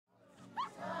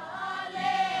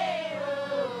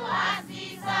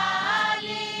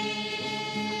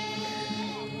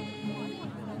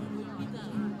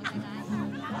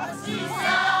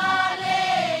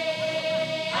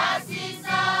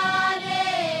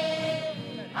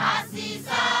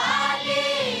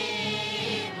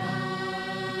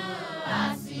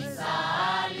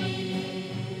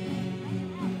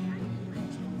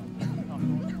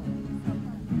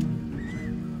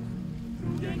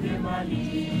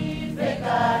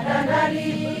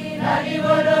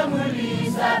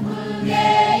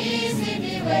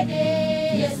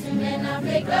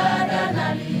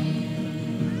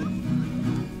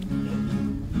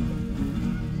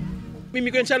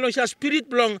Mimikon sa long sa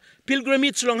spirit blong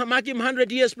pilgrimage long makim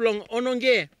 100 years blong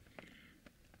ononge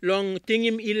long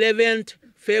tingim 11th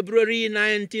February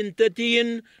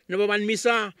 1913 nabaman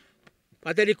misa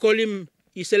pateri kolim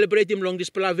I celebrate him long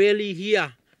this valley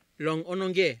here long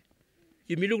ononge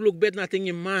yumiluglug bet na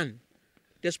tingim man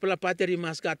des pala pateri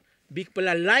maskat big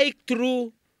pala like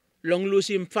true long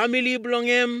lusim family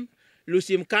blong em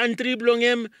lusim country blong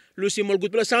em lusim all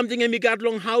good pala something em got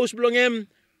long house blong em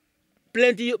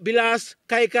plenty bilas,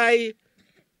 kai,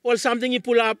 all something I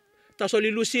pull up, tasoli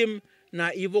lusim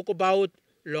na evoke about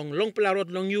long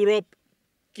pelarot long Europe,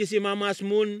 kisi mamas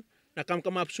moon, na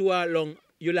kamap suwa long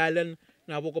Yulalan,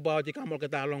 na evoke about I kamal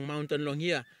kata long mountain long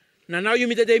here. Na now you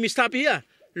meet the day me stop here,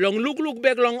 long look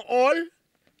back long all,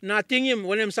 na tingim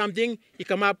when something, I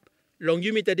come up long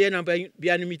you meet the day na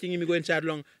biyan meeting me go inside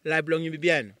long live long you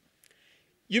biyan.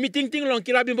 Yumi ting long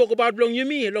kirabim bok about long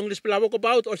yumi long this bok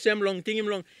about or sem long tingim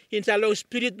long insa long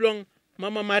spirit long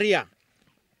Mama Maria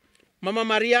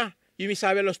yumi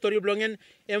sabe lo story blongen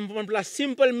em pla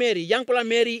simple Mary yang pla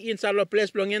Mary insa lo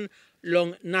place blongen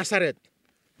long Nazareth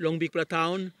long big pla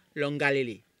town long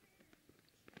Galilee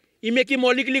imeki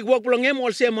molik walk blongem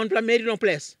all sem mon pla Mary long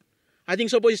place I think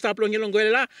so boy stop long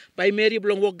goela by Mary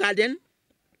blong walk garden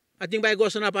I think by go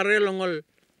sana parallel long all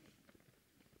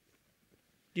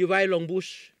divide long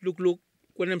bush, look,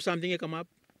 when them something come up.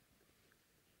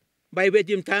 By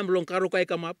waiting time long karukai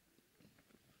come up.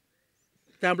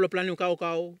 Time long plan yung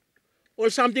kau. Or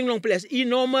something long place.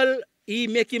 Normal,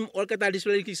 make him all kata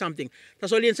display something.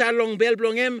 Tas all inside long bell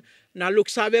blong em, na look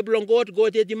sabe blong God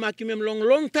yet makim em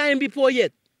long time before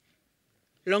yet.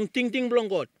 Long ting blong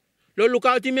God. Lo look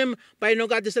out him by no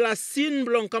got this sin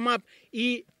blong come up,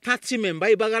 touch him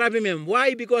by bagarabim him.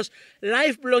 Why? Because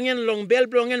life blongen long bell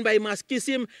blongen by mas kiss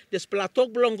him, this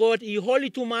platok blong God, holy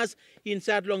to mas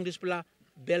inside long this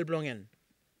bell blongen.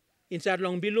 Inside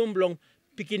long bilum blong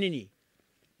pikinini.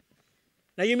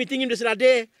 Now you meeting him this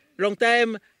day, long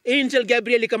time, Angel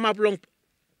Gabriel come up long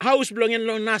house blongen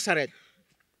long Nazareth.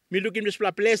 Me look him this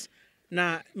place,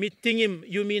 na meeting him,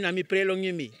 you mean, na me pray long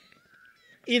you me.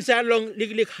 Inside long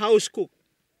lig house cook.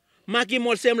 Maki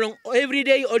mol sem long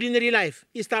everyday ordinary life.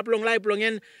 Stop long life long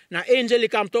en na angel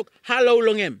come talk hello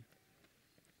long em.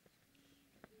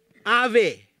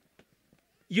 Ave.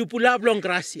 You pull up long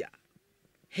gracia.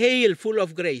 Hail full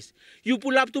of grace. You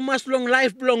pull up to mas long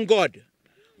life long God.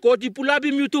 God you pull up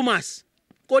him you to mas.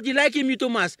 God you like him you to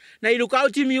mas. Na you look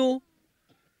out him you.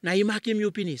 Na you make him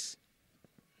you finish.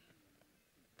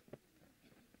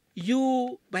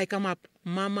 You by come up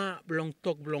Mama belong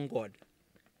talk belong God.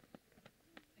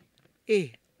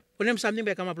 When something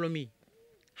by come up belong me.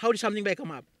 How did something by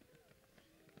come up?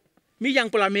 Me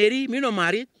young pala Mary, me no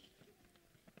married.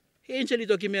 Angel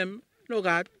talk him, no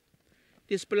God.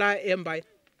 This pala em by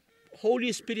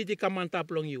Holy Spirit come on top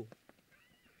belong you.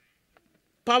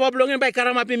 Power belong by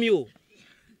karamap him you.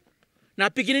 Na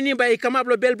beginning by come up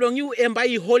bell belong you em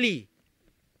by holy.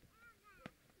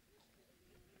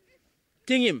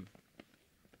 Ting him.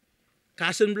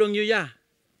 Cousin belong you ya.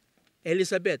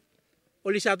 Elizabeth.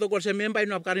 Oli sato ko sa membay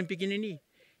no apkarin pikinini.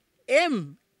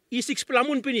 I6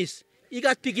 pelamun pinis. I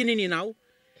got pikinini now.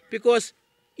 Because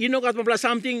ino kat mapla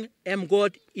something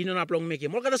God ino na plong make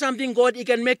him. Or kata something God I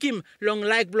can make him long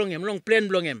like belong him, long plain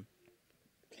belong him.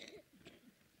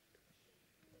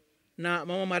 Na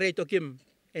Mama Maria talk him,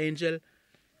 angel.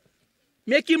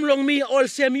 Make him long me all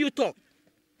same you talk.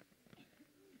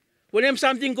 When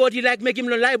something God he like make him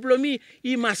long like belong me,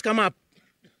 he must come up.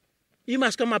 He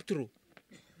must come up through.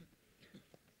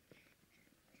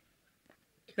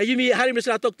 Na yumi harim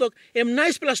sila tok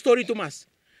nice pala story to mas.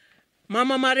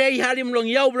 Mama Maria harim long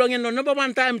yaw blong en number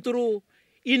one time through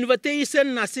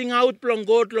invitation na sing out blong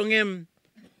God long em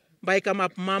by come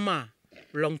up mama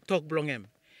long talk blong em.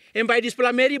 And by this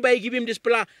pala Mary by give him this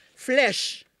pala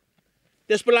flesh,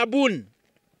 this pala bone,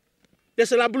 this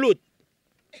pala blood,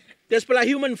 this pala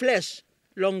human flesh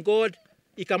long God.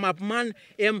 I come up man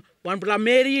one pala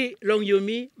Mary long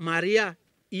yumi Maria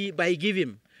I by give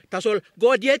him. That's all.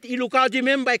 God yet I look out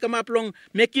him by come up long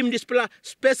make him this pala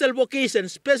special vocation,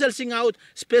 special sing out,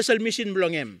 special mission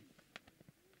belong him.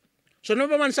 So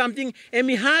number one something I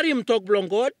harim talk belong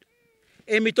God,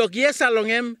 I talk yes along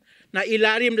him na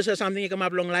ilarim this something I come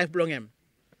up long life belong him.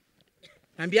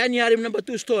 And biyan harim number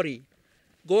two story.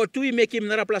 God to make him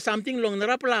narapla something long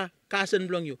narapla cousin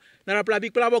belong you. Narapla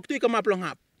big pala walk to come up long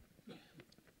up.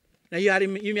 Na you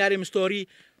harim story,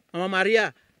 Mama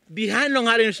Maria, behind long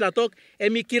harim slatok,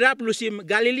 kirap lusim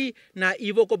Galilee, na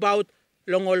evoke about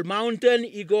long all mountain,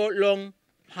 igo long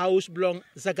house blong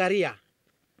Zakaria.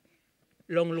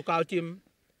 Long lookout him,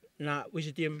 na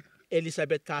visit him,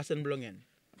 Elizabeth cousin blongen.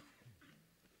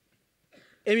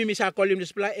 Emi misa call him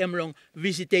display, long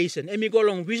visitation. Emi go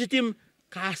long visit him,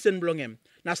 cousin blongem.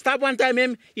 Na stop one time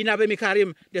him, inabe mi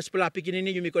karim, display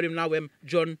pikinini, you mi call him now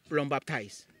John blong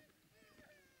baptized.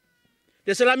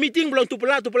 There's a meeting belong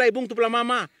tupula ibung tupula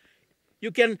mama.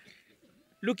 You can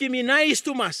look me nice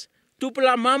to mas.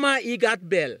 Tupula mama I got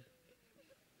bell.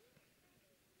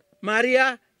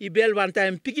 Maria I bell one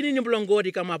time. Pikini ni belong go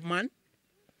di come up man.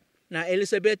 Na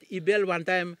Elizabeth I bell one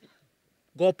time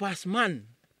go past man.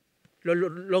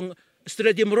 Long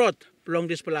straight him road belong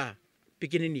this pula.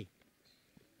 Pikini ni.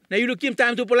 Na you look him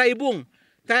time tupula ibung.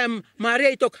 Time Maria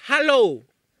I talk hello.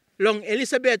 Long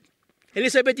Elizabeth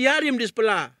yarim this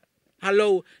pula.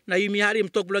 Hello, na you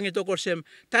miharim talk blong ito korsem.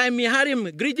 Time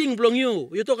miharim greeting blong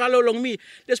you. You talk hello long me.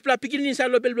 Des pla pikin sa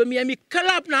lobel blong mi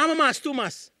kalap na amamas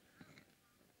tumas.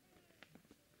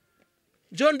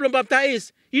 John blong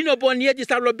baptized. Ino bon yet is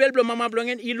lobel blong mama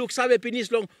blongen. I look sabe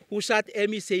pinis long usat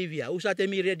emi savior, usat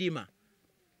emi redeemer.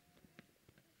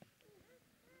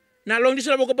 Na long di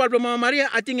salabo ko blong mama Maria,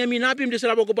 ating emi napim di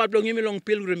salabo ko blong emi long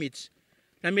pilgrimage.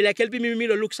 Na mila kelpi mi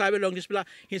lo look sabe long display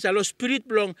hinsa lo spirit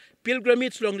long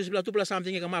pilgrimage long display tu pla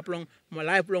something ka map long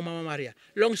life long mama Maria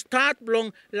long start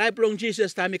long life long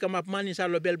Jesus time ka map man hinsa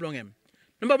lo bel long em.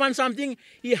 Number one something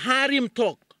I harim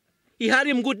talk. I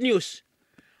harim good news.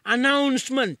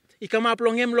 Announcement I ka map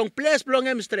long em long place long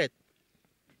em straight.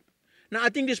 Na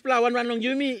ating display one long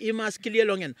yumi I mas clear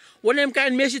long en. One em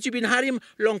kind message you bin harim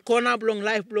long corner long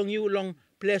life long you long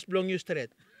place long you straight.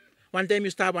 One time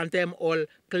you stop, one time all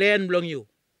clan belong you.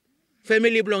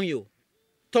 Family belong you.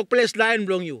 Talk place line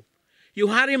belong you. You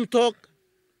hear him talk.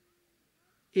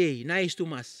 Hey, nice to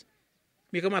mas.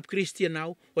 Me come up Christian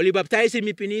now. Only baptize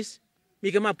me pinis.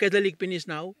 Me come up Catholic pinis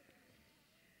now.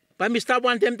 But me stop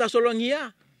one time ta so long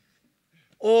here.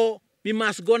 Or me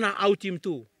must gonna out him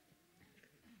too.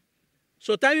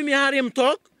 So time me hear him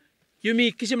talk. You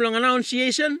me kiss him long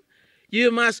annunciation.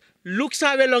 You must look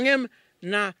sabe long him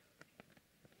na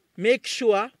make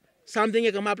sure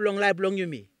something come up long life long you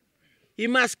me. You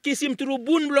must kiss him through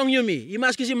boon long you me. You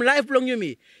must kiss him life long you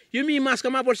me. You me must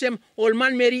come up for some old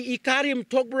man Mary. I carry him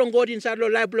talk long God inside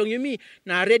long life long you me.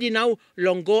 Now ready now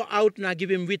long go out now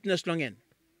give him witness long en.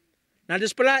 Now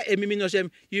this pala emi no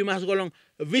sem you must go long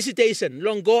visitation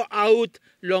long go out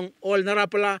long all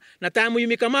narapala. Na time you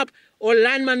me come up all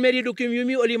land man Mary look him you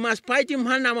me only must fight him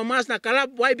hand na mamas na kalap.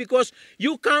 Why? Because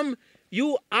you come.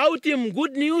 You out him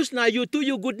good news, now you too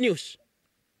you good news.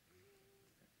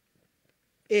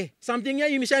 Something here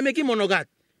you may say make him monogat.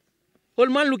 All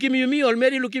man look him you me, all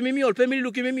Mary look him me, all family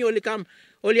look him me, only come,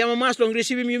 only amamas long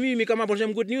receive him you me come up for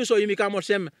some good news, or you may come for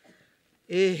some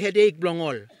headache long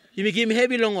all. You may give him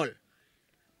heavy long all.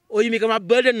 Or you may come up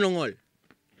burden long all.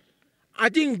 I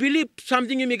think believe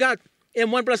something you may got,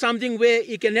 and one plus something where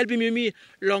he can help him you me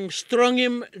long strong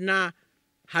him na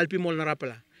help him all na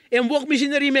rapala. And work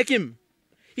missionary make him.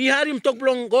 He had him talk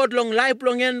long God, long life,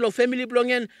 long end, long family,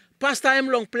 long end, pastime,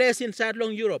 long place inside,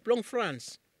 long Europe, long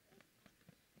France.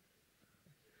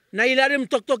 Na he let him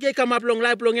talk come up long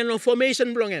life, long end, long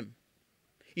formation, long end.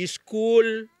 His school.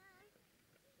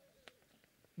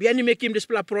 Biyan he make him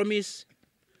display promise.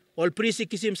 All priest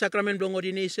kiss him sacrament, long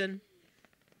ordination.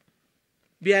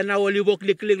 Biyan na all work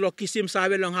lick, long kiss him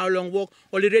sabe long how long walk.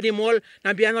 All ready all.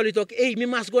 Na biyan all talk, hey, me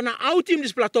must go na out him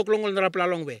display talk long all narapla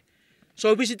long way.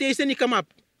 So visitation he come up.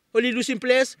 Only losing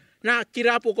place na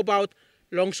kirapok about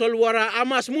long solwara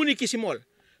amas muni kisimol.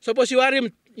 Suppose you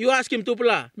ask him to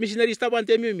pula missionary stop one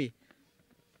time me.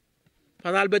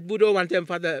 Father Albert Budo one time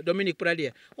Father Dominic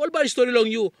Pradia. All by story long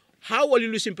you how only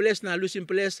losing place na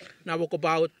walk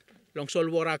about long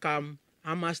solwara kam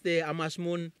amas de amas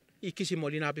moon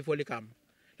ikisimol inapi for come.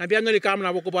 Na biyan no come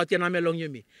na walk about yan long you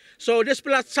me. So this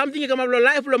plus something come up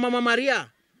life lo Mama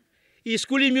Maria. I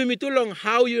schooling you me too long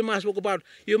how you must walk about.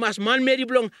 You must man Mary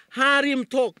blong harim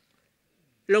talk.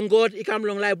 Long God I come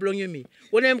long life blong you me.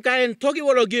 When I'm kind talk you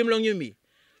will give long you me.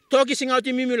 Talk is sing out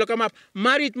to me lo come up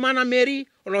married man Mary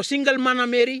or single man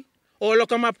Mary or lo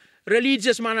come up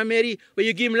religious man Mary where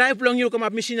you give him life long you come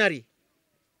up missionary.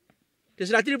 This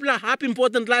is a triple half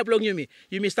important life long you me.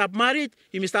 You may stop married,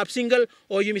 you may stop single,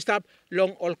 or you may stop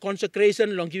long all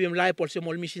consecration long give him life or some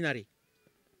all missionary.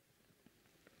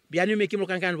 Biyan you make him look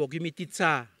and work. You may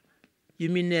titsa, you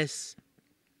may nest,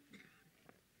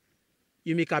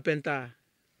 you may carpenter.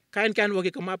 Kind work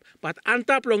he come up. But on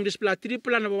top long display,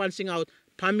 triple number one sing out.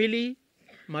 Family,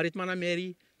 married man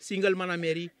Mary, single man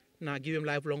Mary, na give him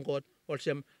life long God, or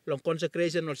some long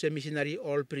consecration, or some missionary,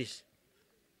 all priest.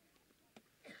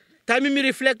 time me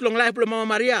reflect long life long Mama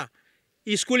Maria,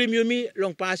 school me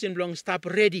long passing long stop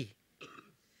ready.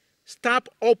 Stop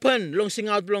open long sing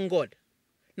out long God.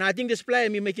 Now I think display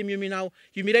me make him you me now.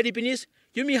 You me ready finish?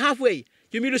 You me halfway.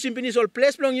 You me losing finish all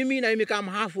place long you me now you me come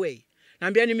halfway. Now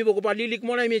biyan you me go pa lilik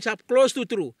mo na you me chap close to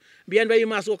true. Biyan ba you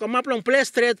mas go come up long place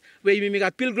straight where you me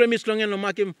got pilgrimage long and long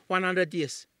make him 100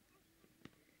 years.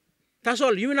 That's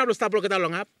all. You me not stop long kita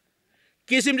long up.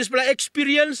 Kiss him display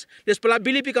experience, display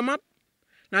belief come up.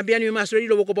 Na biyan you mas ready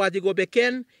lo ko pa go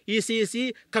beken,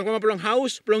 easy, kang come up long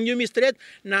house, long you me straight,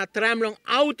 na tram long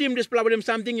out him display them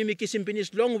something you me kiss him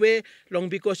finish long way, long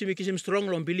because you me kiss him strong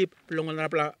long belief long na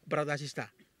pala brother sister.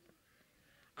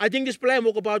 I think display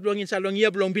mo ko pa long inside long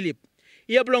year long belief.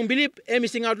 Year long belief,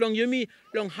 missing out long you me,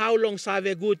 long how long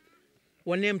save good,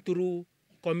 one name through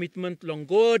commitment long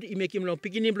God, I make him long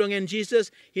beginning long in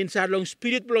Jesus, inside long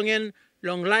spirit long in,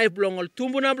 long life long all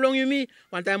tumbuna long you me,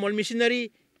 one time all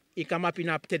missionary, I come up in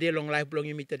up today long life long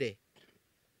you me today.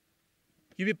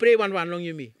 You be pray one long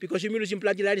you me, because you me lose him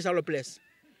plant like this all place.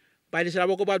 By this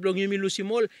labo ko pa long you me lose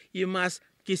him all, you must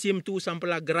kiss him to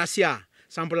sample gracia.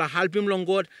 Sampala help him long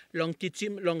God, long teach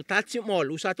him, long touch him all.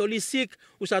 Usatoli sick,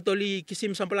 usatoli kiss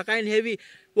him sampala kind heavy.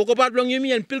 Woko part long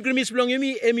yumi and pilgrimage long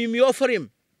yumi, emi offer him.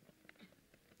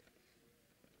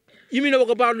 You mean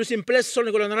woko about losing place, so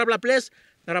go narapla place,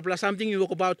 narapla something you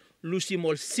walk about losing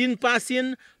all sin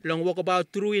passing, long walk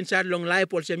about true inside long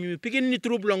life also you picking the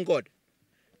true long God.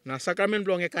 Na sacrament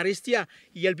long Eucharistia,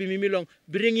 yelp me long,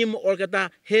 bring him all kata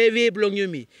heavy long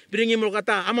yumi, bring him all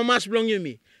kata amamas long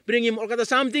yumi. Bring him all kata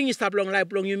something, stop long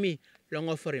life long you me, long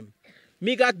offer him.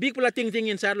 Me got big thing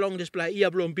inside long display, ear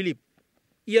long believe.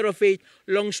 Year of faith,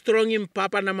 long strong him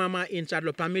papa na mama inside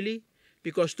the family,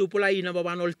 because tu pula ina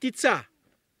baban all titsa.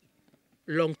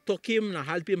 Long talk him, na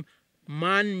help him,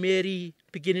 man, Mary,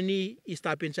 beginning,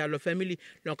 stop inside the family,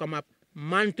 long come up,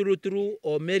 man true,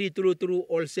 or Mary true,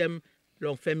 all same,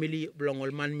 long family, long all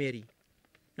man Mary.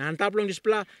 Na antap long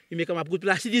display, you make come up good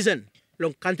citizen,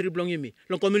 long country belong you me,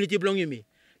 long community belong you me.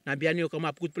 Na biyan you come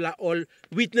up good pala all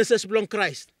witnesses belong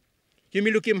Christ. You may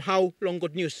look him how long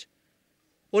good news.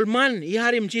 All man,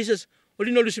 hear him Jesus.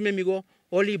 Only no lusi memigo.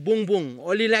 Only bung bung.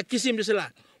 Only like kiss him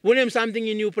sila. When him something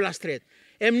in new pala straight.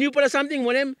 New pala something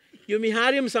when him you may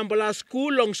hear him some pala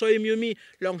school long so him you me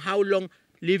long how long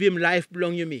live him life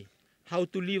belong you me. How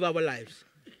to live our lives.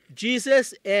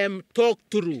 Jesus talk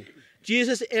true.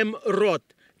 Jesus wrote.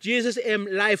 Jesus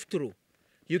life true.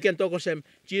 You can talk of him,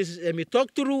 Jesus, me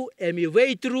talk through, me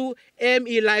way through,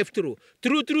 me life through.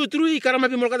 True,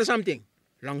 ikaramapi mo kata something.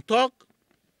 Long talk,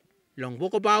 long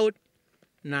walk about,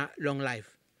 na long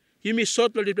life. You me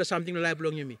short lo dito something life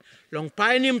long you me. Long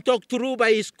pine him talk through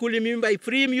by school him by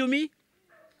free him you me.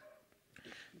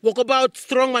 Walk about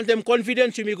strong man them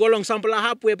confidence you me go long sample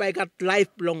halfway by got life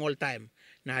long all time.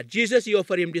 Now Jesus you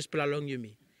offer him this pala long you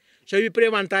me. So we pray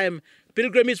one time.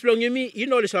 Pilgrimage belong you me, you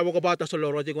know this walk about us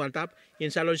all rotting one tap.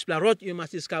 In Salon Rot, you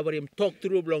must discover him, talk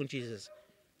through belong Jesus.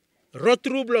 Rot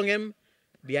through belong him,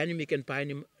 behind him you can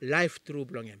find him, life through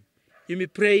belong him. You may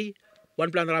pray, one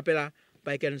plan rapela,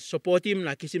 but I can support him,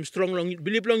 na kiss him strong long,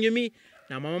 believe belong you me.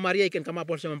 Now Mama Maria, you can come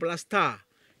up also plus star.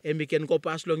 And we can go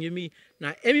past long you me.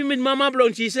 Now, Emmy with Mama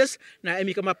belong Jesus, now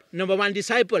Emmy come up number one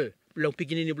disciple. Long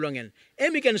picking in belong and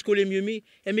we can school him you me,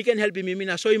 and we can help him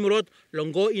na so him wrote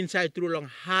long go inside through long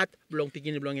heart long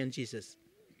picking belong in Jesus.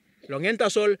 Long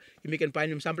entasol, you can find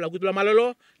him sample good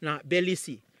malolo na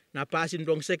belisi na passing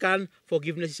long second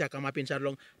forgiveness is come up inside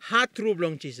long heart through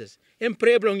belong Jesus. And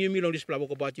pray belong you me long this plabo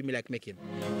about you me like making.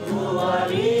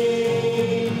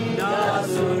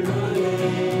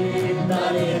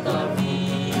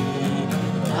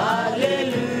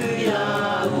 Hallelujah,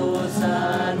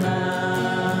 Hosanna.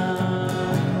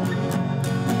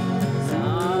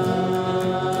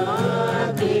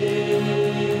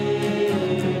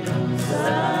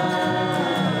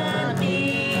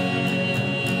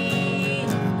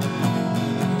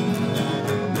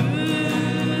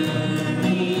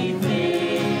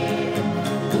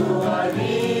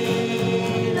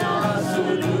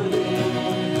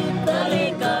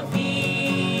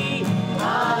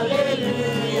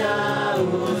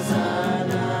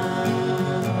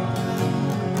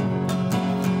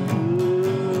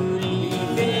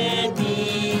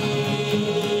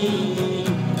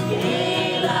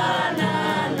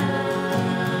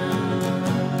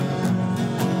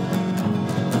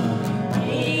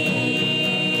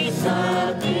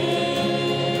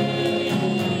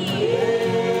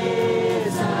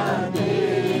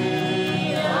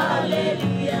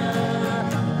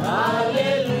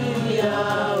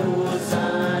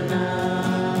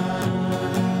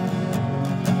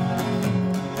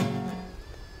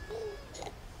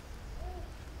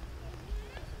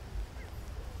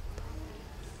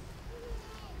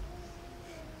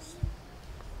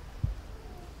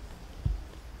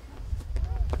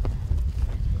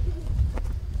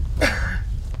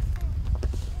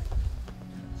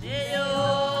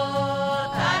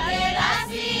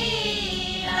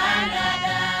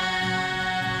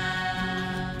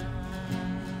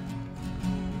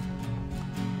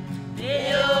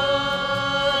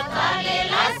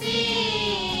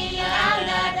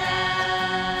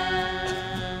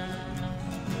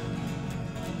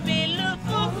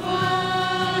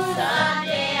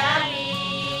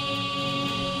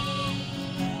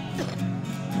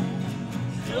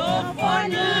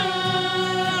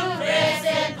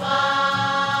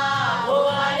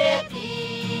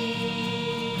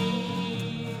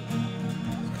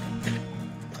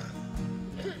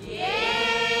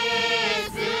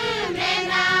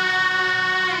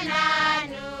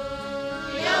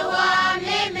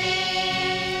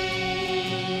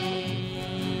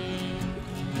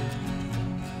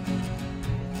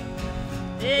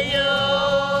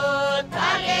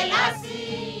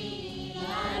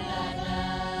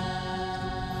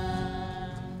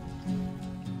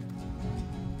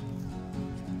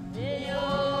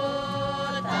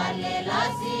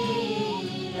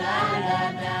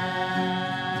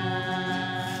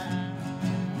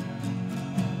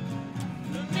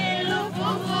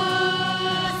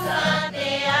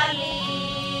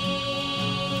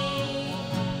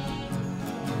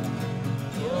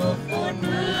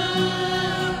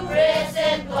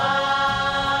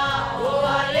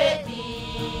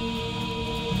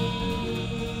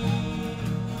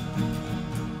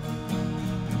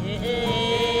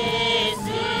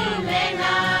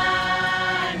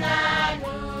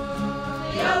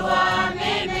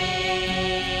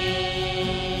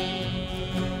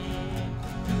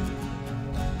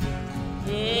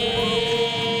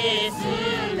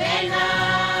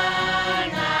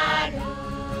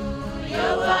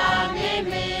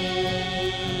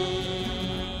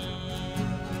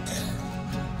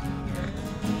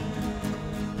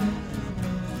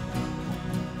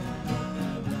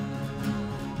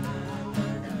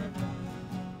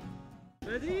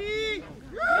 Ready?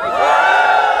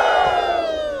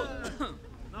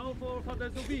 Now for Father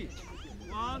Sophie.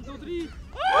 1, 2, 3.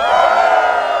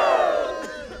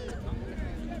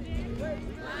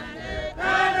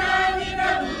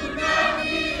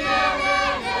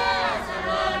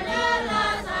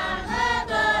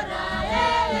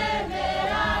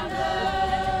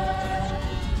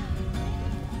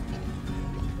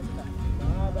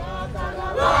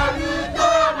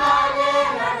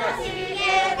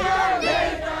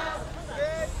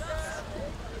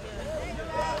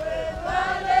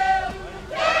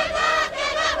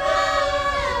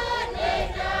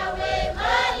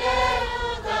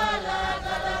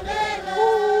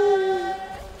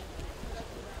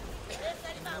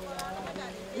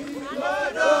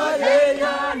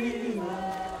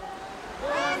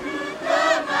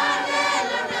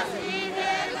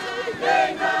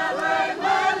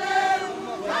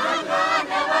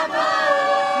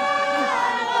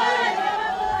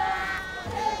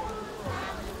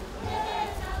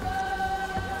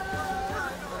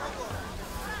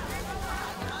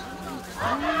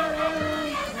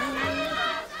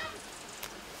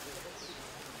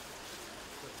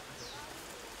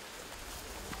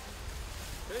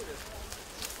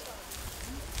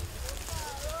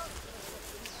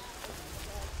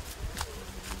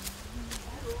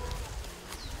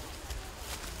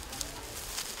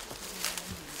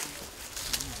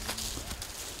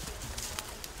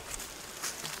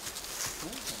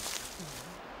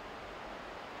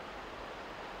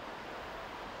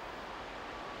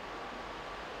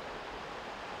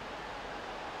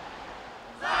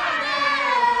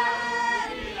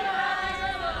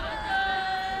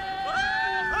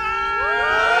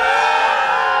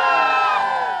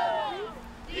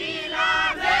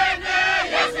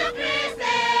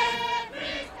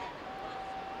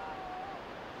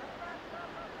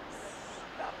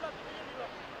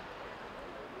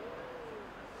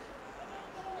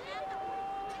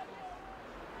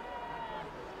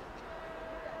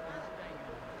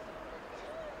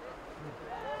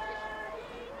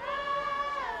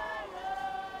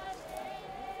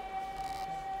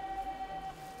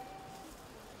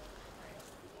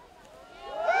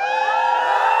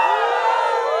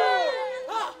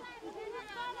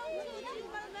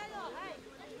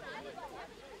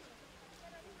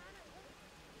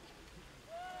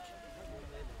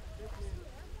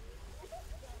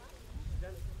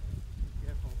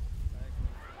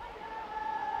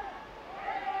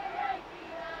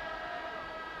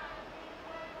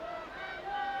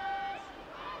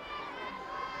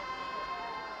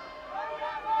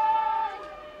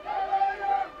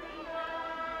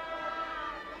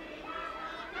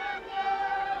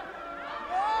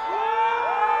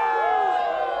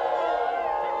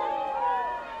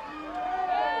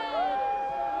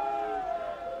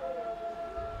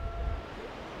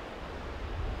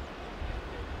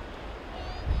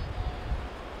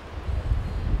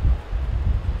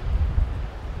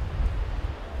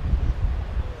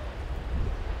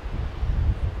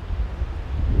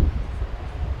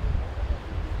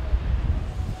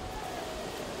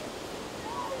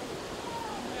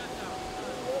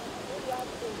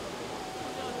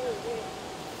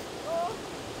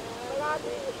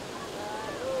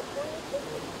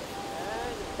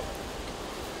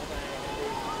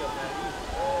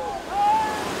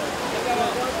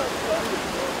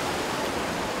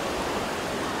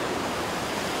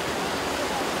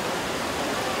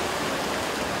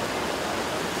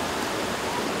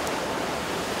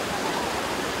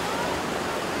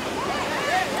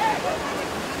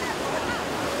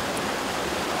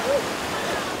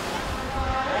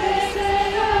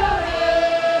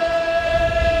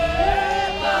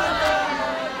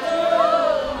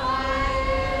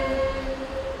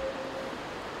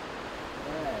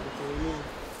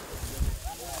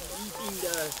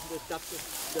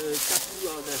 the tattoo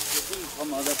or the thing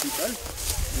from other people,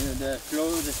 the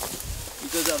clothes,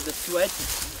 because of the sweat,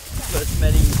 it was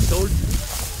smelling salt.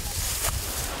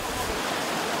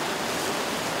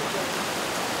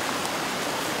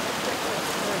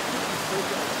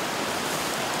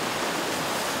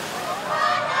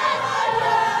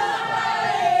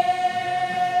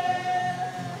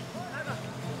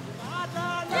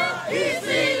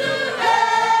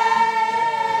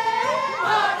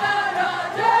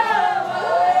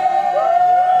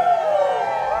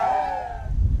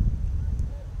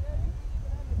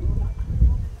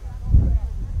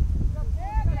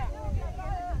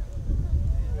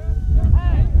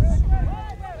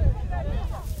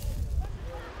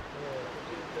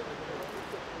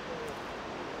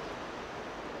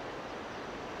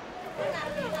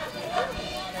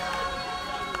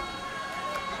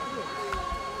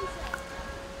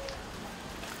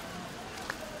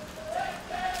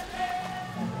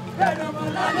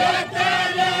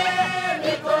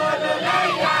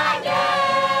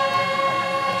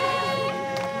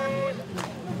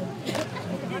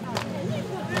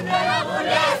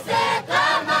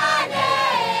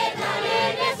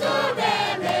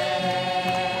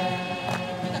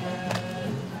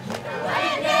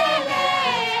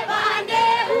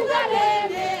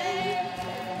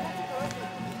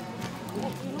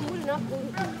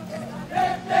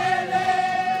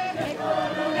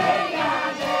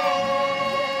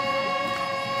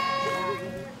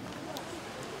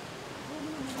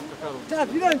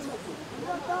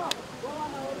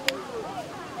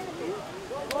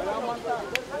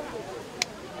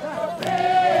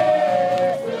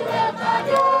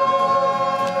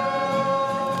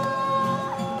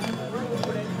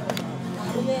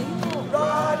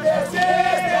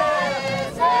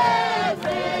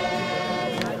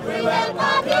 We will